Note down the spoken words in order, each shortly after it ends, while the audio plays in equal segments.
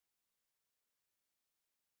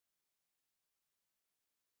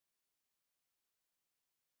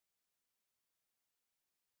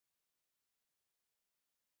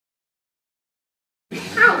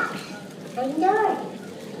I'm Dory.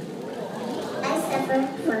 I suffer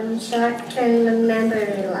from short-term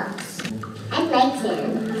memory loss. I like him.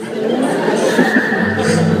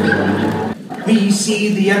 We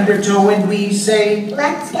see the undertow and we say,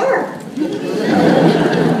 let's go.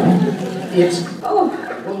 It's... Oh,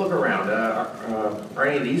 we'll look around. Are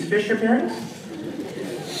any of these fish your parents?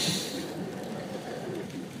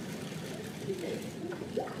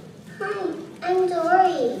 Hi, I'm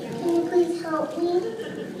Dory. Can you please help me?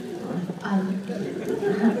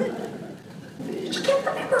 Just can't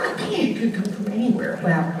remember a thing. It could come from anywhere.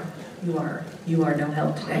 Well, you are no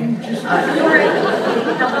help today. Dory,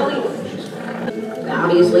 how about we?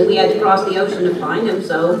 Obviously, we had to cross the ocean to find him,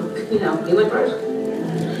 so, you went first.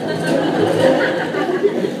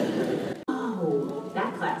 Oh,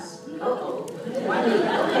 that class. Uh-oh. Why did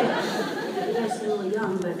okay. You guys still a little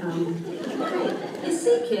young, but, okay. You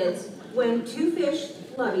see, kids, when two fish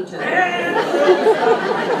love each other.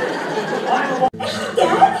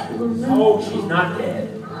 Dead? Oh, she's not dead.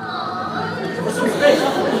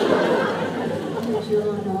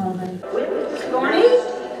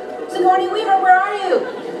 Sigourney Weaver, where are you?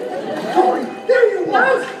 Dory, there you are!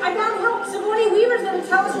 Guys, I gotta help. Sigourney Weaver's gonna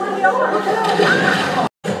tell us where we are.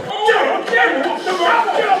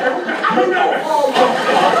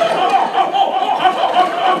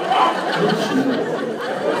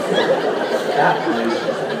 That was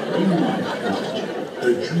in my village, the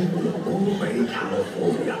Dream of Bay,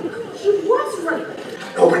 California. She was right.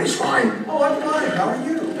 Nobody's fine. Oh, I'm fine. How are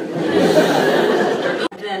you?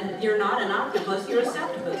 Then you're not an octopus, you're a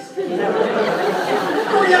septopus.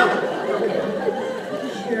 Hurry up!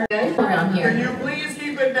 Sure. Around here. Can you please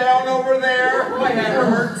keep it down over there? My head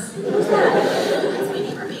hurts. Who's that? That's my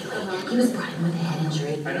neighbor Bailey. He was brought in with a head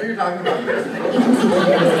injury. I know you're talking about this.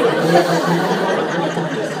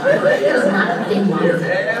 There's not a thing wrong with it.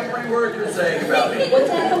 Every word you're saying about me. What's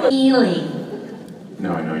echolocating? No,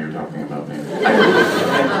 I know you're talking about me. Can I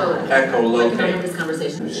have Echolocate. this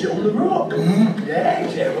conversation? Is she on the rock? Yeah,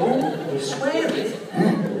 Gerald. You swear it.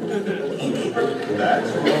 That's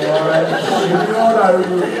right. You're not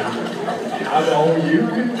over here. I know you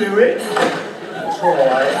can do it. That's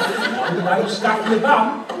right. You know, stuff your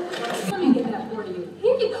bum. Let me get that for you.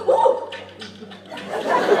 Here you go. Oh!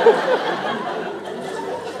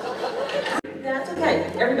 That's okay.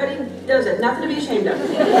 Everybody does it. Nothing to be ashamed of.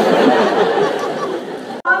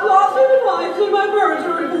 I've lost my wife and my birds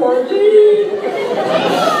are in quarantine.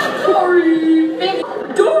 Sorry. Baby.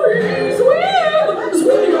 Dory, swim!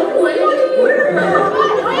 Swimming away. Where?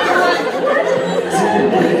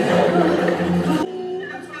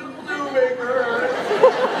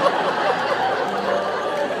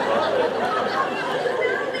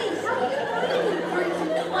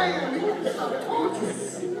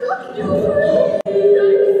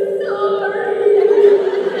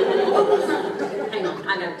 Hang on, I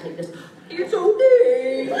gotta take this. It's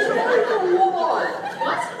okay. Sorry for what?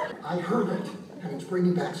 What? I heard it, and it's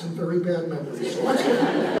bringing back some very bad memories. So let's go.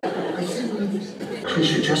 I see we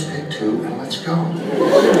should just pick two and let's go.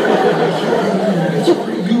 It's a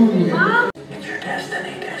reunion. It's your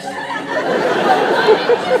destiny, destiny.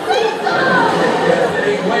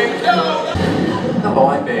 Wait, no! Hello,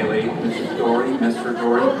 I'm Bailey. Mrs. Dory, Mr.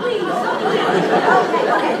 Dory. Oh, please.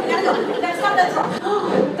 Okay, gotta go. Gotta stop that truck.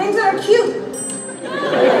 Things that are cute. I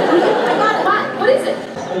got it. What is it?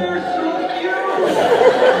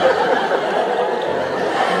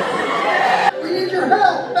 We need your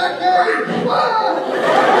help! Back here!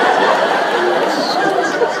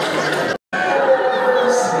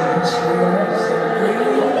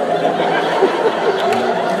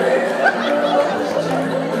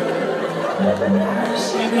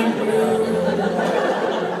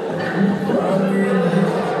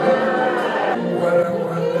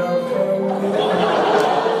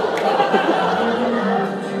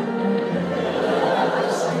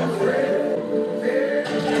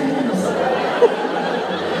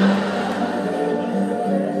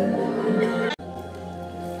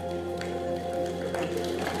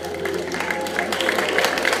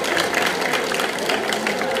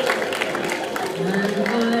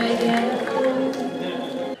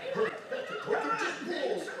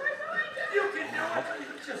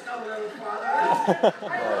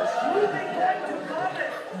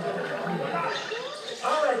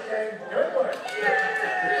 All right, then. Good work.